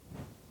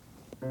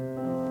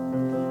Amen.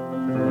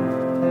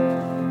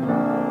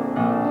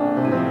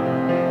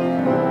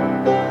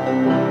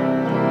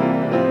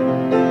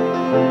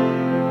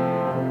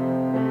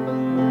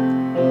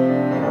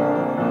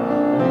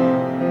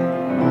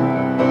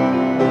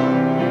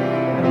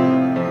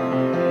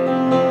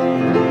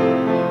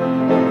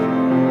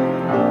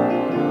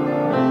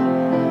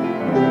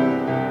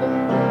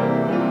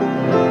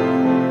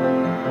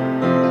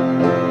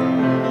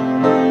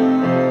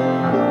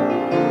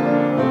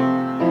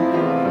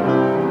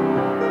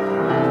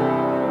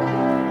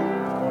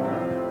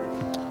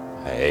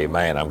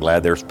 I'm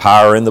glad there's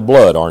power in the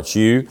blood, aren't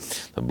you?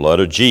 The blood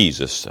of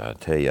Jesus. I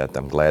tell you,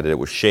 I'm glad that it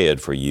was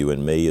shed for you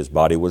and me. His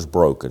body was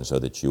broken so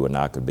that you and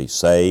I could be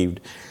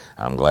saved.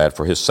 I'm glad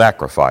for His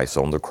sacrifice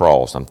on the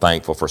cross. I'm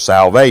thankful for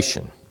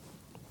salvation.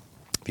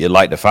 If you'd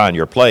like to find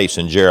your place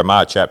in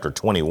Jeremiah chapter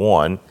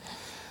 21,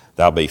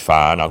 that'll be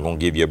fine. I'm going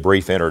to give you a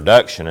brief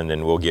introduction and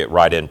then we'll get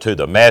right into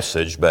the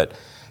message. But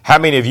how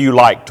many of you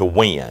like to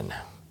win?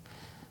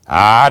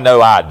 I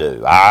know I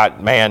do.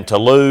 Man, to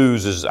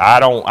lose is,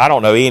 I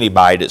don't know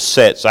anybody that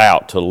sets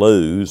out to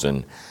lose.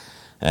 And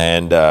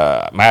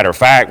matter of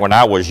fact, when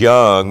I was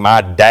young,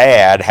 my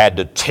dad had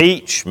to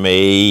teach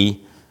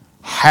me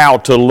how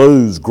to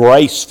lose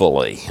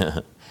gracefully.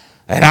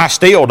 And I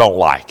still don't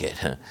like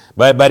it.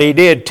 But he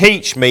did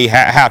teach me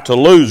how to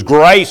lose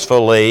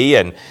gracefully,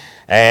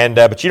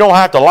 but you don't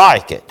have to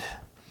like it.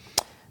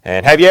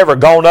 And have you ever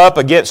gone up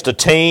against a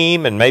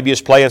team and maybe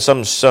it's playing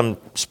some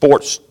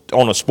sports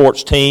on a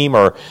sports team,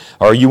 or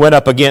you went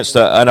up against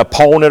an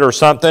opponent or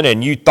something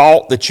and you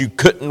thought that you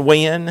couldn't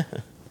win,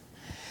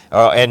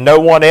 and no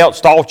one else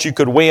thought you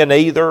could win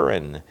either,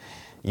 and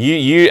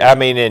you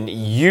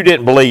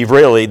didn't believe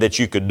really that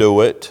you could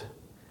do it.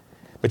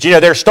 But you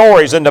know, there's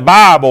stories in the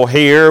Bible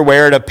here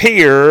where it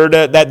appeared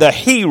that the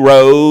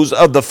heroes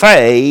of the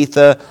faith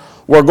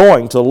were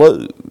going to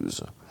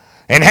lose.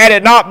 And had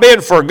it not been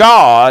for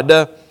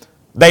God,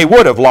 they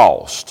would have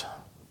lost.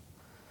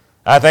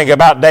 I think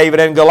about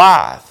David and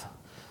Goliath.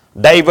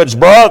 David's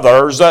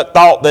brothers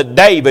thought that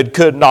David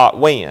could not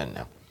win.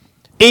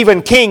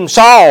 Even King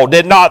Saul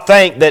did not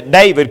think that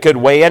David could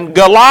win.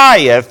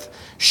 Goliath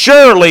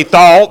surely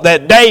thought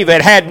that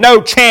David had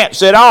no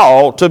chance at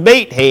all to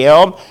beat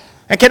him.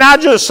 And can I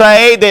just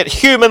say that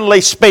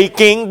humanly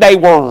speaking, they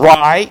were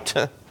right?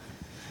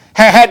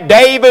 Had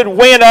David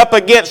went up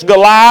against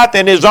Goliath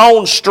in his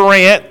own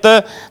strength,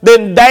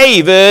 then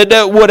David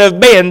would have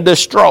been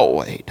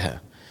destroyed.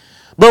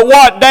 But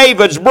what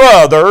David's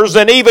brothers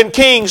and even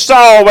King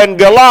Saul and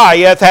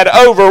Goliath had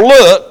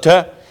overlooked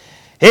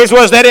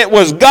was that it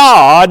was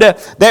God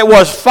that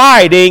was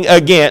fighting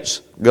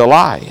against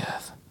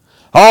Goliath.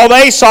 All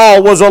they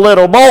saw was a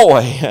little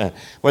boy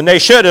when they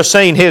should have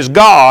seen his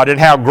God and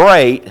how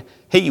great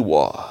he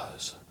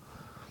was.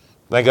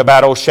 Think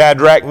about old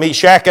Shadrach,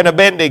 Meshach, and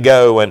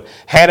Abednego, and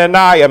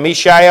Hananiah,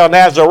 Mishael, and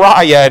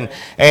Azariah,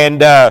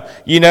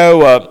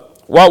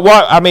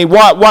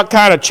 what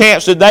kind of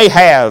chance did they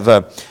have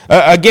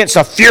against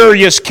a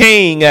furious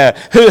king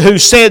who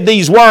said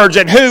these words,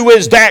 and who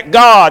is that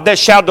God that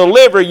shall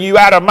deliver you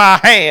out of my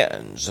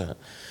hands?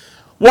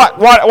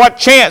 What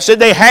chance did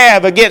they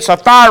have against a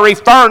fiery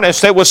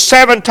furnace that was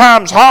 7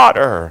 times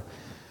hotter?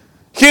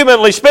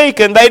 Humanly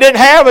speaking, they didn't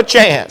have a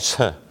chance.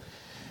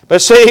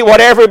 But see, what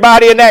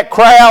everybody in that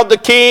crowd, the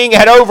king,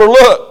 had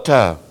overlooked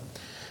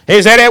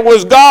is that it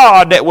was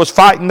God that was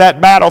fighting that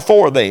battle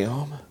for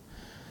them.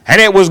 And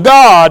it was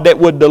God that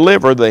would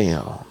deliver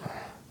them.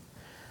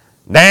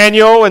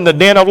 Daniel in the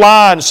den of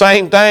lions,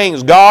 same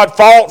things. God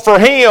fought for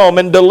him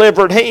and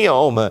delivered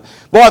him.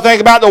 Boy, think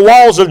about the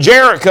walls of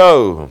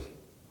Jericho.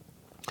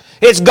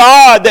 It's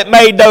God that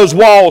made those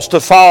walls to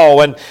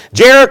fall. And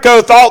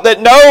Jericho thought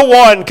that no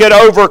one could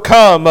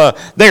overcome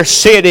their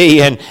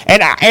city.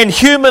 And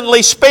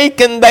humanly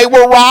speaking, they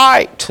were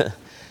right.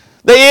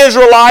 The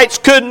Israelites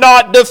could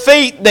not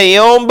defeat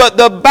them, but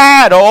the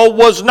battle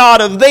was not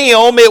of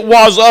them, it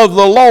was of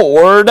the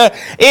Lord.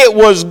 It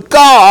was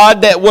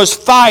God that was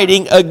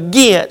fighting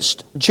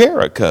against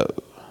Jericho.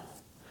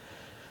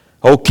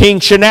 Old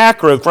King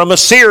Sennacherib from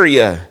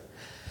Assyria,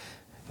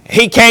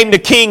 he came to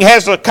King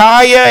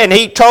Hezekiah and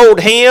he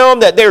told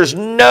him that there's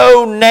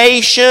no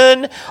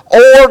nation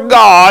or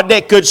God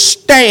that could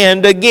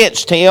stand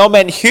against him,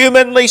 and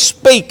humanly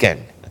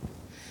speaking,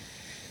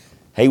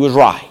 he was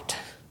right.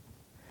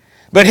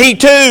 But he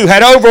too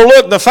had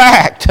overlooked the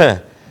fact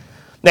that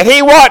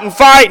he wasn't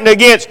fighting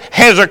against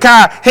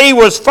Hezekiah. He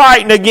was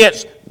fighting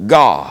against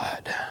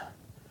God.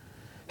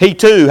 He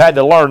too had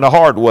to learn the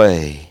hard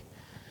way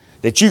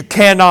that you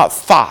cannot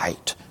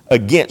fight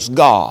against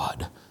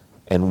God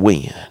and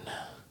win.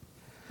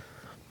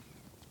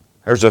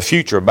 There's a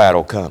future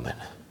battle coming.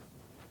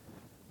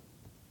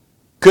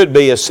 Could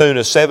be as soon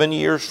as 7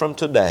 years from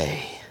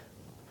today,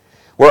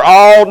 where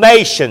all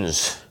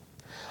nations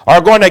are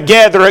going to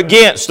gather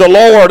against the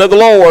Lord of the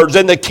Lords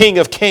and the King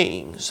of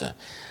Kings.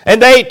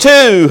 And they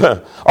too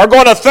are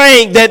going to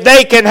think that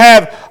they can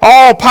have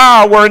all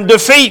power and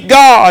defeat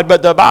God.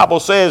 But the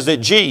Bible says that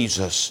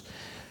Jesus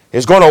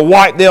is going to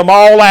wipe them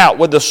all out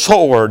with the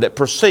sword that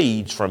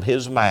proceeds from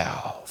His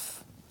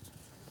mouth.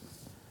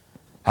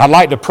 I'd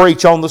like to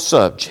preach on the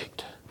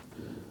subject.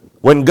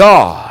 When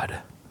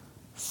God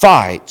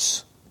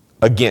fights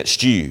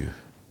against you,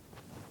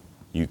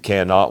 you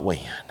cannot win.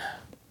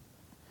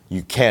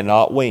 You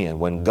cannot win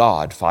when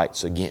God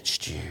fights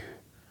against you.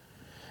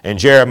 In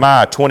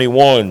Jeremiah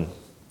 21,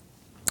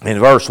 in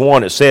verse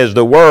 1, it says,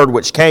 the word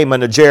which came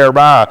unto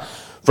Jeremiah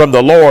from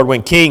the Lord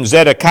when King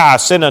Zedekiah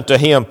sent unto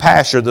him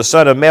Pashur the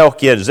son of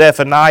Melchiah,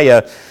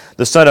 Zephaniah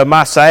the son of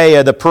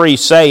Maaseiah the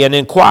priest, saying,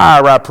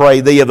 inquire, I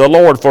pray thee, of the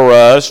Lord for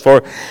us,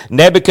 for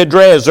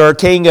Nebuchadrezzar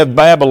king of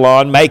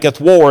Babylon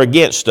maketh war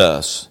against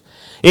us.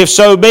 If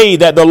so be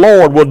that the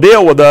Lord will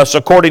deal with us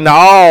according to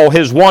all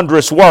his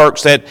wondrous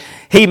works, that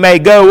he may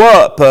go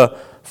up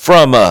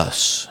from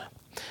us.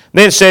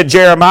 Then said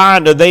Jeremiah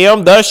unto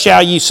them, thus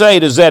shall ye say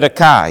to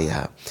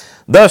Zedekiah,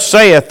 thus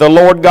saith the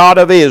Lord God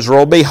of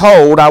Israel,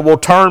 behold, I will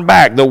turn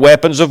back the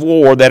weapons of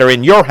war that are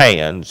in your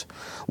hands,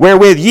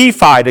 wherewith ye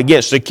fight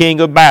against the king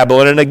of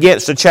Babylon and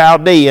against the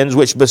Chaldeans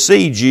which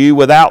besiege you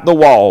without the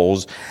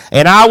walls,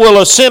 and I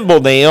will assemble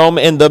them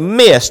in the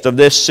midst of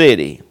this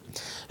city.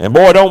 And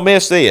boy, don't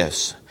miss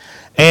this.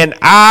 And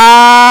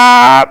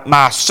I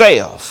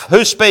myself,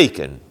 who's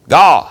speaking?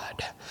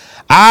 God.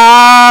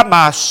 I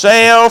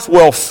myself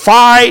will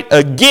fight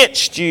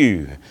against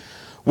you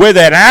with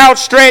an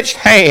outstretched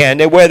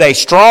hand and with a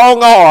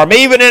strong arm,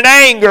 even in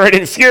anger and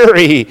in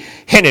fury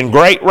and in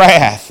great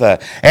wrath.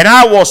 And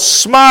I will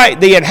smite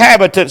the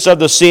inhabitants of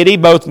the city,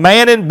 both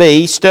man and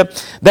beast.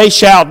 They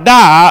shall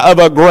die of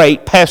a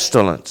great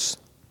pestilence.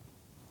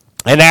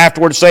 And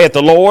afterward, saith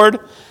the Lord,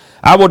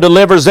 I will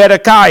deliver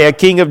Zedekiah,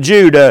 king of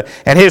Judah,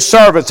 and his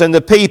servants and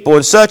the people,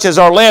 and such as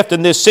are left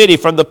in this city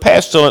from the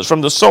pestilence, from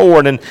the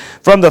sword, and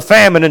from the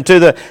famine, into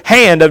the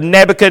hand of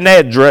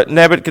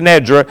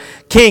Nebuchadrezzar,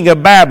 king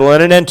of Babylon,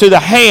 and into the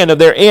hand of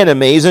their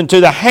enemies, and to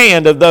the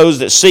hand of those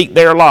that seek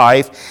their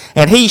life.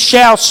 And he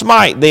shall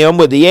smite them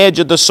with the edge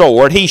of the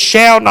sword. He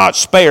shall not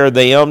spare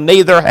them,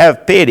 neither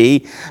have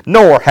pity,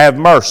 nor have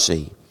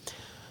mercy.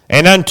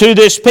 And unto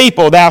this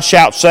people thou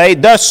shalt say,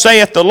 thus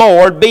saith the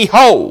Lord,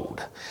 behold,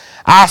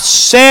 I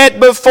set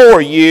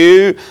before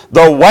you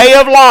the way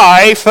of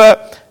life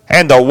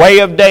and the way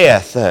of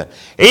death.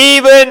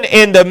 Even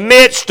in the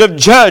midst of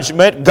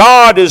judgment,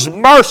 God is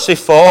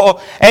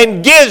merciful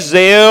and gives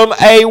them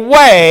a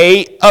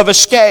way of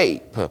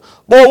escape. Boy,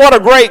 what a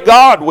great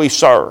God we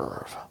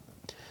serve.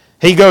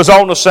 He goes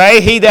on to say,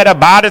 he that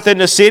abideth in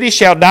the city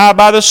shall die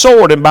by the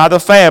sword and by the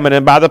famine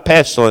and by the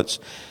pestilence.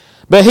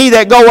 But he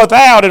that goeth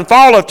out and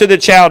falleth to the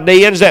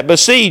Chaldeans that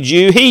besiege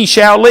you, he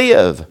shall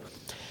live.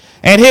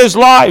 And his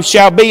life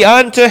shall be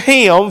unto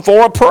him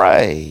for a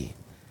prey.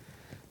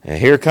 And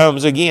here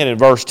comes again in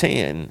verse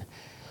 10.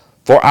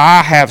 For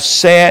I have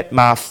set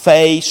my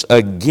face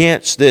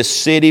against this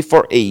city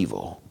for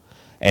evil,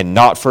 and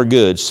not for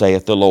good,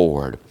 saith the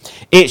Lord.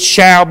 It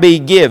shall be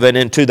given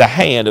into the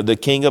hand of the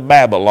king of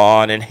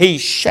Babylon, and he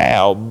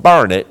shall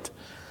burn it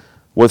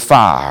with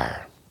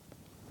fire.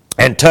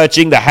 And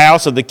touching the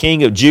house of the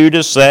king of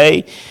Judah,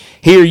 say,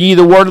 hear ye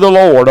the word of the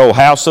Lord, O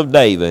house of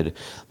David.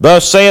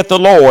 Thus saith the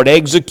Lord,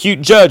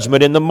 execute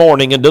judgment in the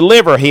morning, and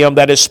deliver him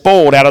that is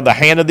spoiled out of the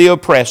hand of the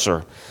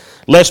oppressor.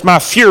 Lest my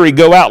fury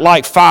go out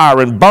like fire,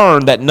 and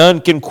burn that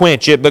none can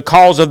quench it,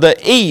 because of the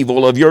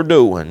evil of your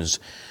doings.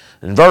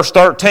 In verse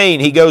 13,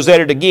 he goes at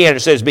it again.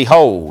 It says,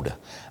 behold,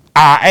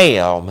 I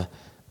am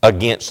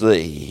against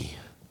thee.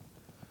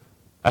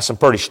 That's some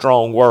pretty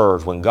strong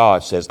words when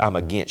God says, I'm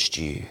against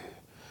you.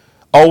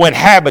 O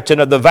inhabitant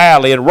of the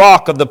valley and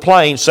rock of the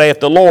plain, saith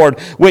the Lord,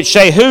 which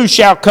say, who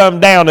shall come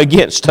down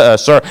against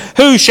us? Or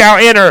who shall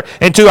enter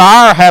into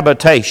our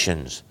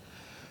habitations?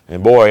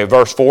 And boy,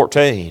 verse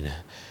 14,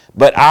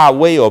 but I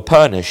will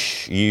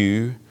punish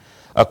you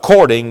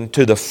according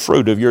to the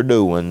fruit of your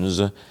doings,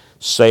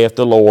 saith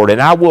the Lord.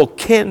 And I will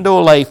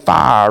kindle a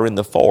fire in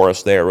the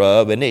forest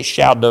thereof, and it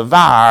shall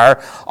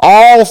devour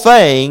all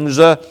things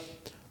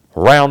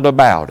round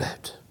about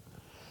it.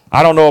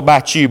 I don't know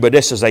about you, but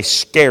this is a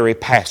scary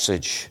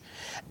passage.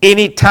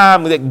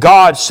 Anytime that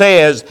God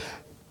says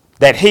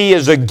that he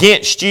is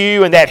against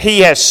you and that he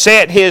has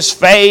set his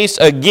face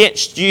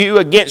against you,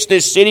 against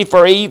this city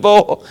for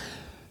evil,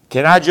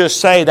 can I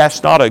just say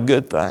that's not a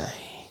good thing?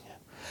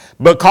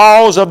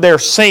 Because of their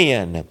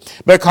sin,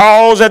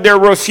 because of their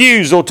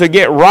refusal to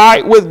get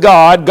right with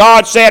God,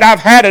 God said, I've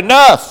had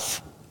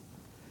enough.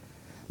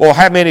 Well,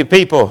 how many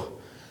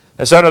people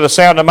that's under the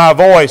sound of my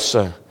voice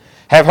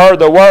have heard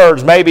the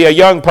words, maybe a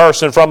young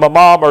person from a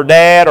mom or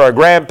dad or a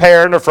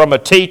grandparent or from a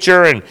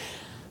teacher, and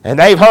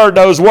they've heard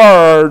those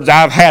words,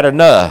 I've had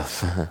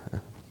enough.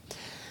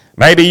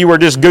 Maybe you were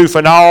just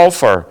goofing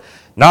off or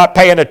not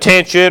paying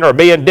attention or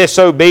being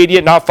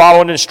disobedient, not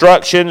following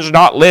instructions,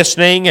 not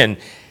listening,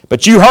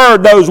 but you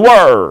heard those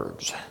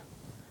words,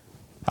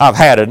 I've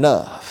had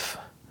enough.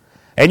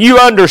 And you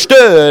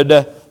understood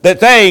that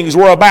things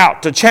were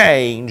about to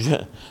change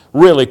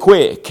really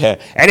quick.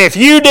 And if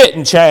you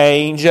didn't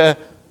change,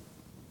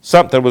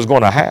 something was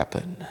going to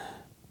happen.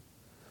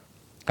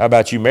 How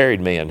about you married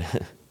men?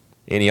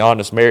 Any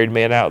honest married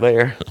men out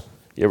there?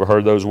 You ever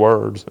heard those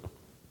words?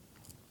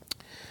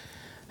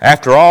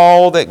 After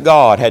all that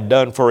God had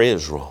done for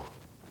Israel,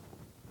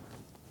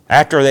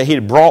 after that He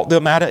had brought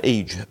them out of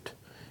Egypt,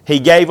 He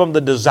gave them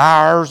the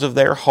desires of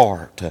their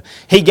heart.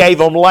 He gave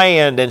them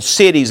land and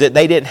cities that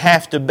they didn't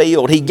have to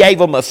build. He gave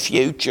them a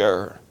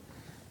future.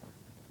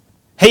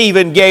 He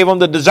even gave them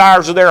the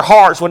desires of their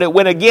hearts when it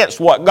went against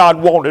what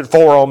God wanted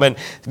for them. And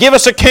give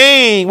us a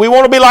king. We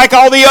want to be like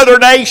all the other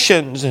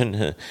nations.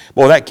 And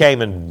boy, that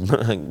came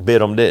and bit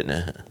them, didn't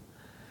it?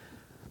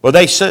 Well,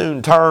 they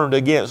soon turned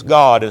against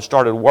God and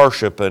started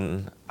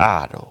worshiping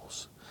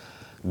idols.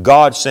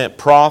 God sent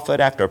prophet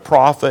after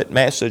prophet,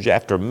 message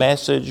after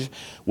message,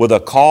 with a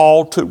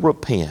call to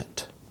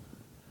repent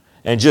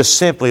and just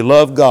simply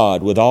love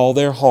God with all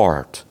their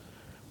heart,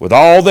 with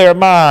all their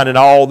mind and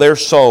all their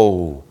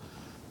soul.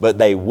 But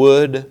they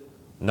would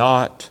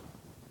not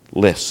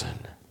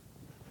listen.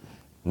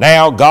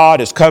 Now God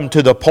has come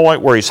to the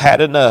point where He's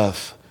had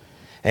enough.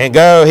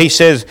 He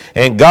says,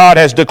 and God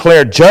has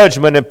declared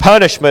judgment and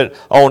punishment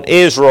on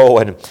Israel.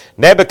 And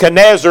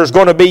Nebuchadnezzar is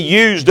going to be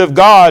used of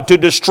God to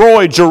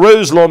destroy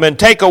Jerusalem and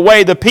take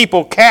away the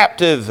people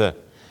captive.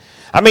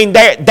 I mean,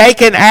 they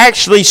can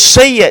actually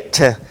see it.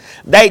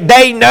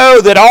 They know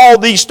that all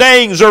these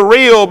things are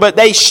real, but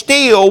they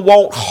still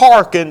won't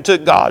hearken to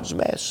God's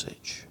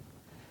message.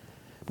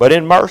 But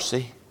in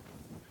mercy,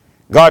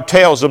 God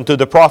tells them through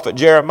the prophet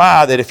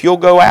Jeremiah that if you'll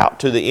go out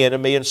to the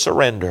enemy and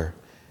surrender,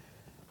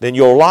 then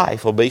your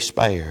life will be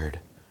spared.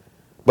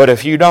 But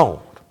if you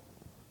don't,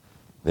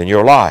 then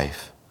your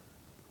life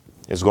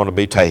is going to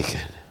be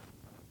taken.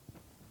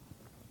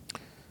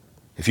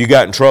 If you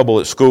got in trouble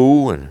at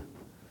school and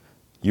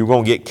you're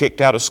going to get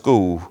kicked out of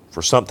school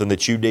for something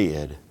that you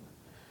did,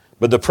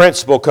 but the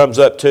principal comes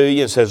up to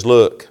you and says,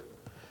 look,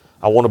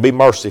 I want to be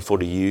merciful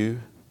to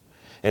you.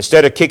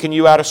 Instead of kicking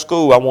you out of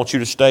school, I want you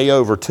to stay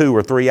over 2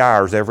 or 3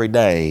 hours every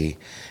day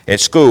at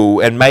school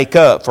and make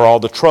up for all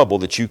the trouble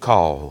that you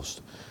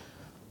caused.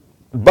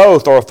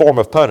 Both are a form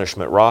of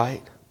punishment,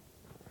 right?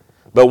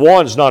 But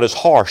one's not as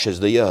harsh as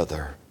the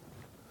other.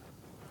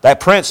 That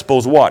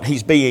principle's what?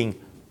 He's being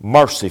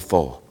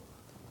merciful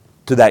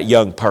to that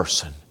young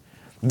person,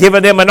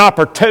 giving them an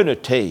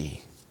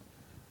opportunity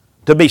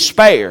to be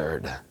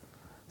spared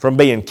from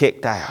being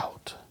kicked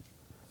out.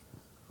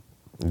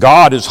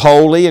 God is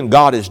holy and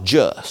God is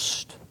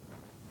just.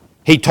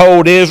 He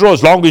told Israel,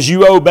 as long as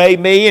you obey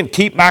me and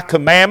keep my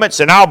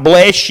commandments, and I'll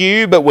bless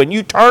you, but when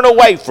you turn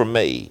away from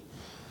me,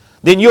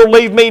 then you'll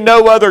leave me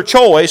no other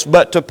choice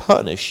but to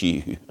punish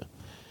you.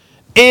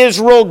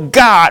 Israel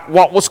got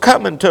what was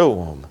coming to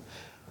them.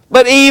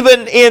 But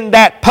even in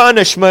that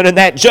punishment and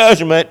that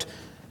judgment,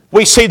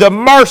 we see the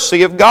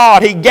mercy of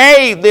God. He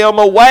gave them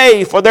a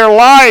way for their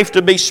life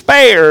to be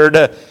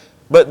spared,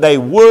 but they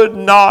would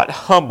not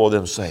humble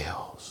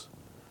themselves.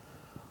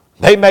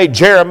 They made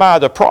Jeremiah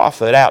the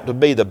prophet out to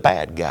be the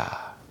bad guy.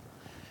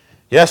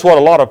 Yeah, that's what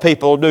a lot of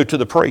people do to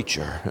the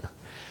preacher.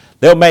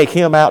 They'll make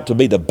him out to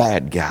be the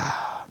bad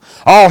guy.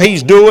 All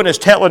he's doing is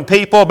telling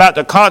people about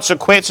the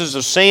consequences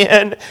of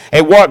sin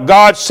and what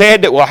God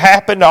said that will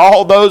happen to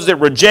all those that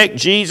reject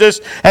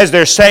Jesus as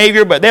their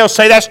Savior, but they'll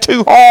say that's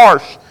too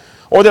harsh.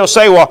 Or they'll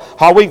say, well,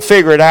 we can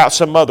figure it out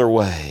some other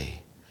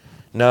way.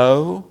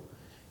 No,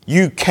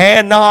 you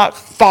cannot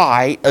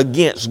fight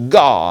against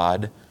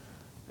God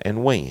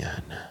and win.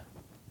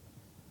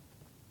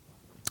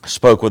 I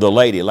spoke with a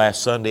lady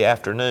last Sunday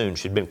afternoon.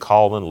 She'd been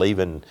calling,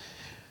 leaving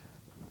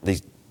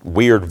these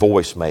weird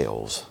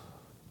voicemails.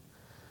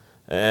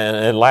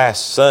 And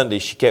last Sunday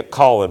she kept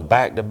calling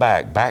back to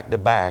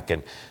back.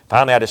 And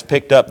finally I just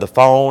picked up the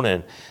phone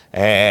and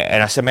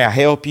I said, may I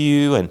help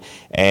you?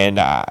 And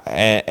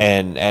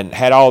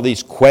had all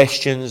these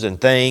questions and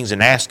things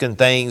and asking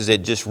things that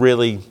just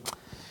really,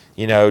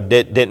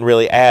 didn't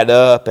really add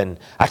up. And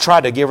I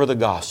tried to give her the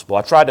gospel.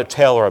 I tried to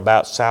tell her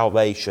about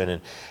salvation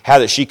and how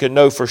that she could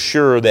know for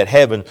sure that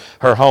heaven,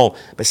 her home.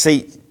 But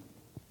see,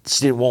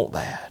 she didn't want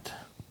that.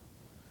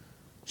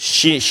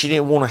 She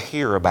didn't want to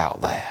hear about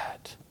that.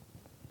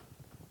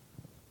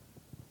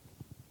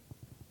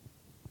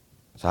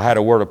 So I had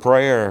a word of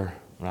prayer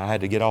and I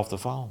had to get off the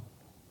phone.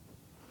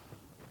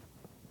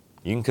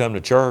 You can come to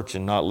church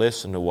and not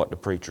listen to what the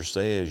preacher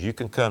says. You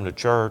can come to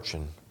church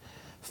and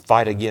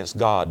fight against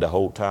God the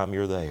whole time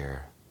you're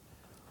there.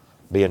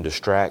 Being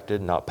distracted,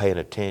 not paying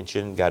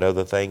attention, got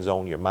other things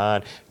on your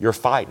mind. You're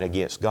fighting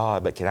against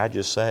God, but can I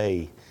just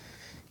say,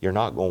 you're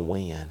not going to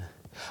win.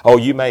 Oh,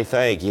 you may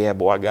think, yeah,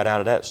 boy, I got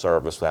out of that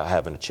service without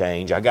having to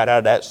change. I got out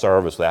of that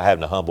service without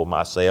having to humble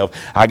myself.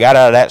 I got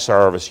out of that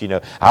service,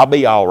 I'll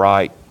be all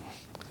right.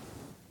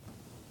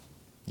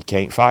 You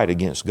can't fight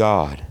against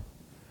God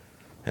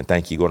and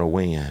think you're going to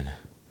win.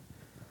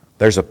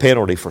 There's a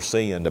penalty for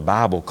sin. The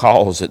Bible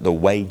calls it the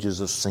wages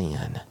of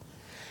sin.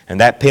 And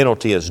that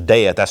penalty is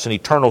death. That's an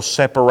eternal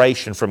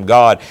separation from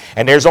God.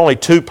 And there's only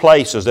 2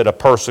 places that a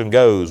person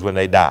goes when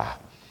they die.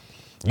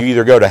 You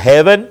either go to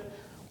heaven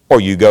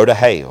or you go to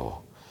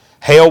hell.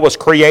 Hell was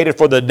created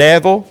for the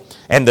devil,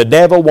 and the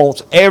devil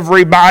wants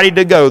everybody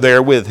to go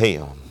there with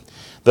him.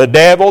 The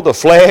devil, the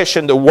flesh,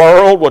 and the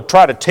world will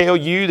try to tell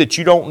you that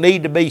you don't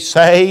need to be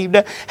saved.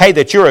 Hey,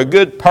 that you're a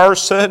good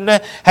person.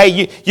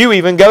 Hey, you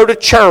even go to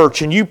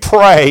church and you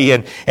pray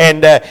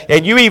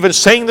and you even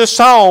sing the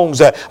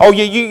songs.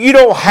 You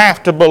don't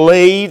have to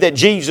believe that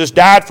Jesus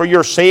died for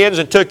your sins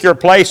and took your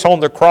place on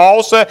the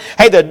cross.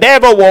 Hey, the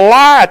devil will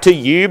lie to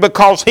you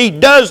because he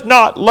does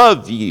not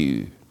love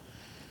you.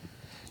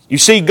 You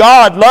see,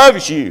 God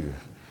loves you.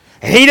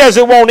 And He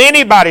doesn't want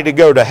anybody to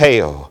go to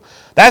hell.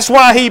 That's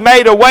why He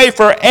made a way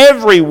for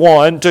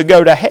everyone to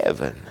go to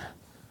heaven.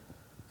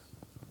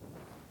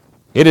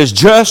 It is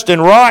just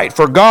and right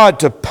for God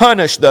to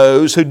punish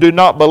those who do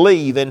not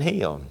believe in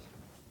Him.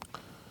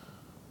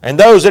 And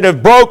those that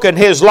have broken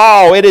His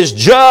law, it is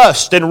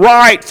just and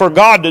right for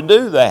God to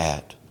do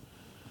that.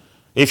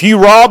 If you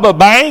rob a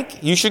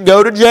bank, you should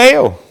go to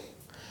jail.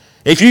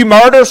 If you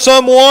murder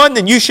someone,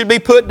 then you should be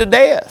put to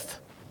death.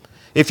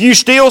 If you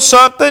steal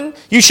something,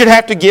 you should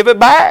have to give it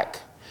back.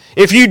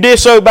 If you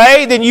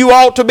disobey, then you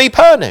ought to be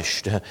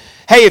punished.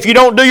 Hey, if you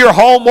don't do your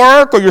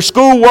homework or your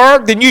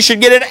schoolwork, then you should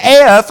get an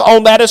F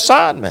on that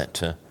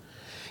assignment.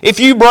 If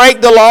you break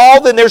the law,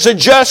 then there's a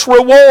just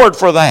reward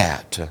for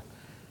that.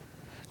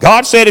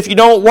 God said if you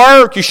don't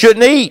work, you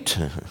shouldn't eat.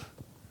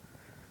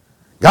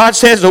 God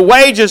says the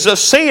wages of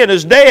sin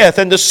is death,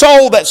 and the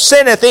soul that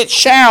sinneth, it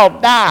shall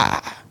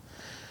die.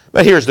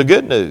 But here's the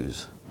good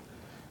news.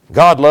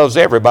 God loves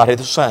everybody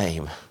the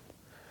same.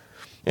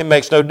 It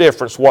makes no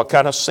difference what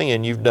kind of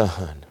sin you've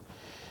done.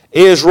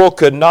 Israel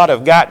could not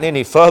have gotten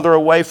any further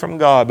away from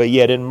God, but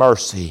yet in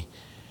mercy,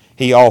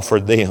 He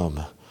offered them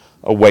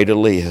a way to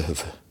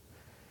live.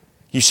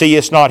 You see,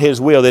 it's not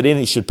His will that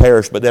any should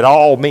perish, but that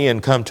all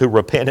men come to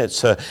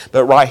repentance.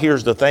 But right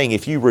here's the thing,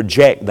 if you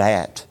reject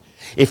that,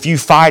 if you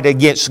fight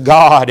against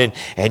God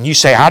and you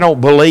say, I don't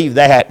believe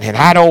that and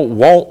I don't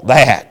want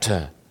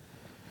that,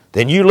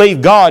 then you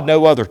leave God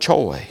no other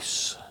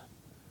choice.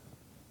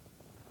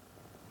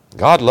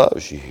 God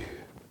loves you.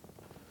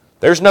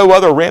 There's no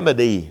other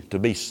remedy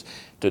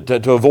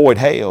to avoid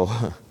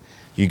hell.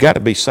 You got to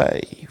be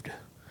saved.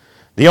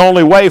 The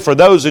only way for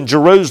those in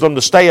Jerusalem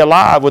to stay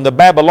alive when the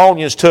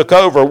Babylonians took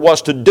over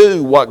was to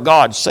do what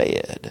God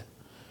said.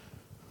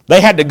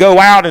 They had to go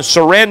out and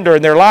surrender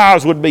and their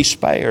lives would be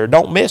spared.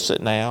 Don't miss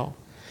it now.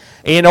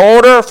 In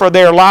order for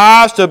their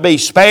lives to be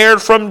spared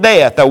from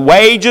death, the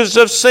wages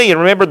of sin,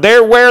 remember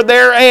they're where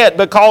they're at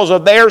because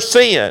of their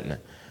sin.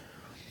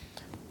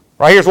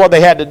 Right, here's what they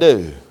had to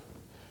do.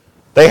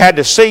 They had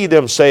to see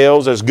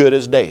themselves as good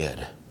as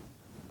dead.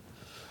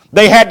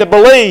 They had to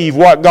believe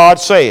what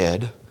God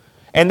said,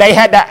 and they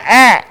had to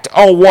act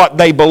on what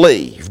they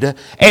believed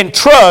and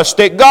trust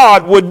that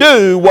God would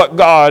do what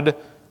God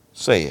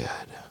said.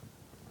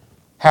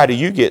 How do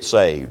you get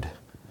saved?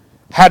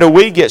 How do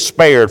we get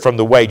spared from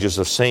the wages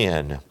of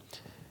sin?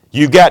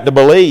 You've got to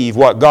believe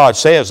what God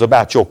says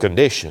about your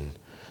condition.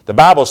 The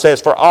Bible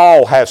says, for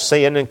all have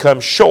sinned and come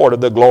short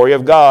of the glory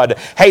of God.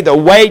 Hey, the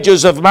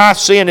wages of my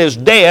sin is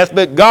death,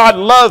 but God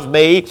loved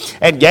me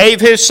and gave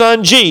His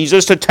Son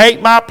Jesus to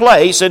take my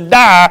place and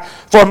die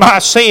for my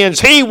sins.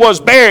 He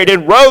was buried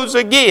and rose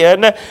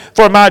again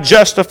for my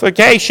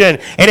justification.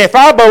 And if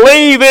I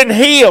believe in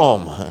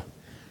Him,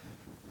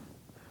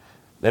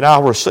 then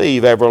I'll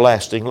receive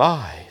everlasting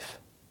life.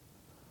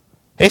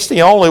 It's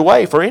the only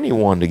way for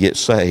anyone to get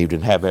saved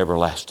and have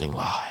everlasting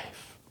life.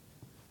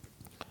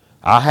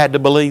 I had to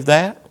believe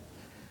that,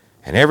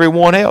 and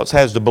everyone else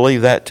has to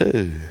believe that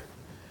too.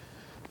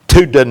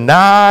 To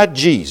deny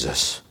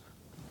Jesus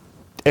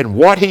and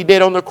what He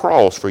did on the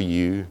cross for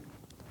you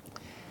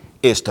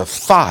is to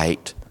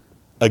fight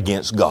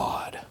against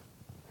God.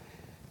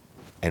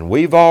 And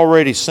we've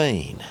already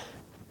seen,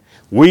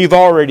 we've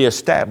already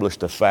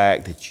established the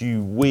fact that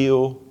you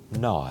will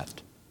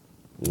not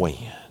win.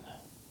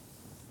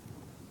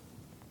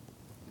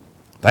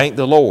 Thank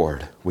the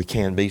Lord we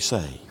can be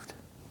saved.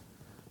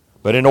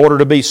 But in order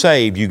to be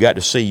saved, you got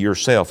to see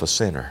yourself a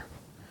sinner.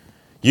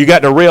 You got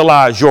to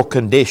realize your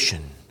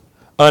condition,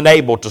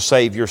 unable to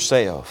save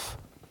yourself.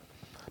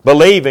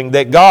 Believing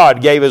that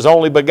God gave His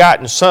only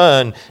begotten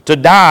Son to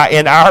die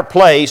in our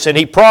place, and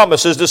He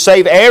promises to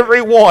save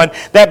everyone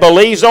that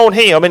believes on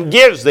Him and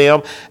gives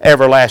them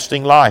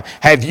everlasting life.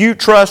 Have you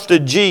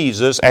trusted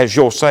Jesus as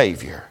your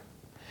Savior?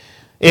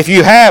 If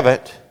you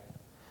haven't,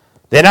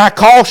 then I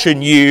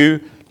caution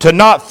you to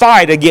not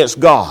fight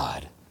against God.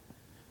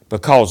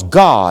 Because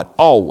God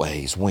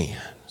always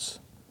wins.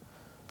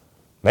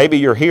 Maybe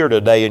you're here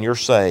today and you're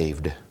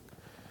saved,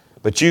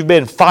 but you've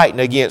been fighting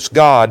against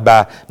God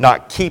by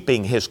not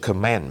keeping His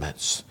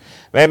commandments.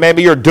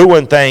 Maybe you're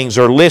doing things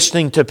or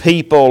listening to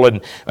people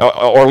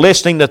or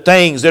listening to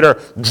things that are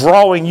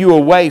drawing you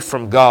away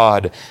from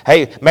God.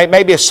 Hey,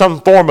 maybe it's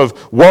some form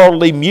of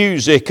worldly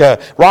music,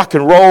 rock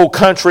and roll,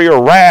 country,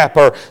 or rap,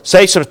 or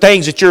say some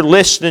things that you're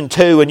listening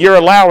to and you're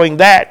allowing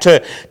that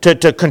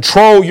to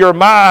control your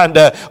mind.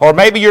 Or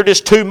maybe you're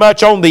just too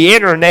much on the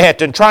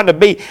internet and trying to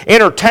be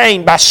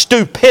entertained by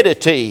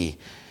stupidity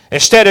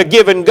instead of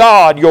giving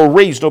God your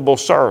reasonable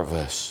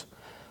service.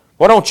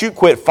 Why don't you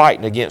quit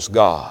fighting against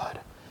God?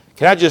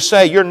 Can I just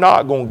say, you're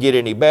not going to get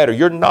any better.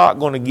 You're not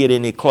going to get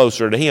any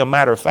closer to Him.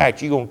 Matter of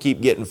fact, you're going to keep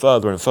getting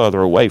further and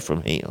further away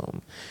from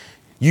Him.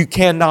 You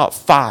cannot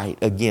fight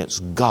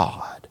against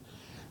God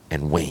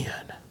and win.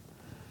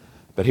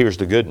 But here's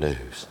the good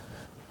news.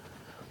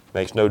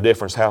 Makes no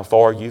difference how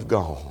far you've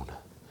gone.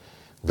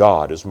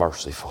 God is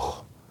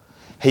merciful.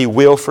 He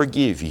will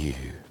forgive you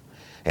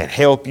and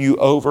help you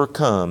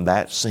overcome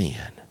that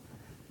sin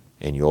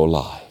in your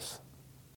life.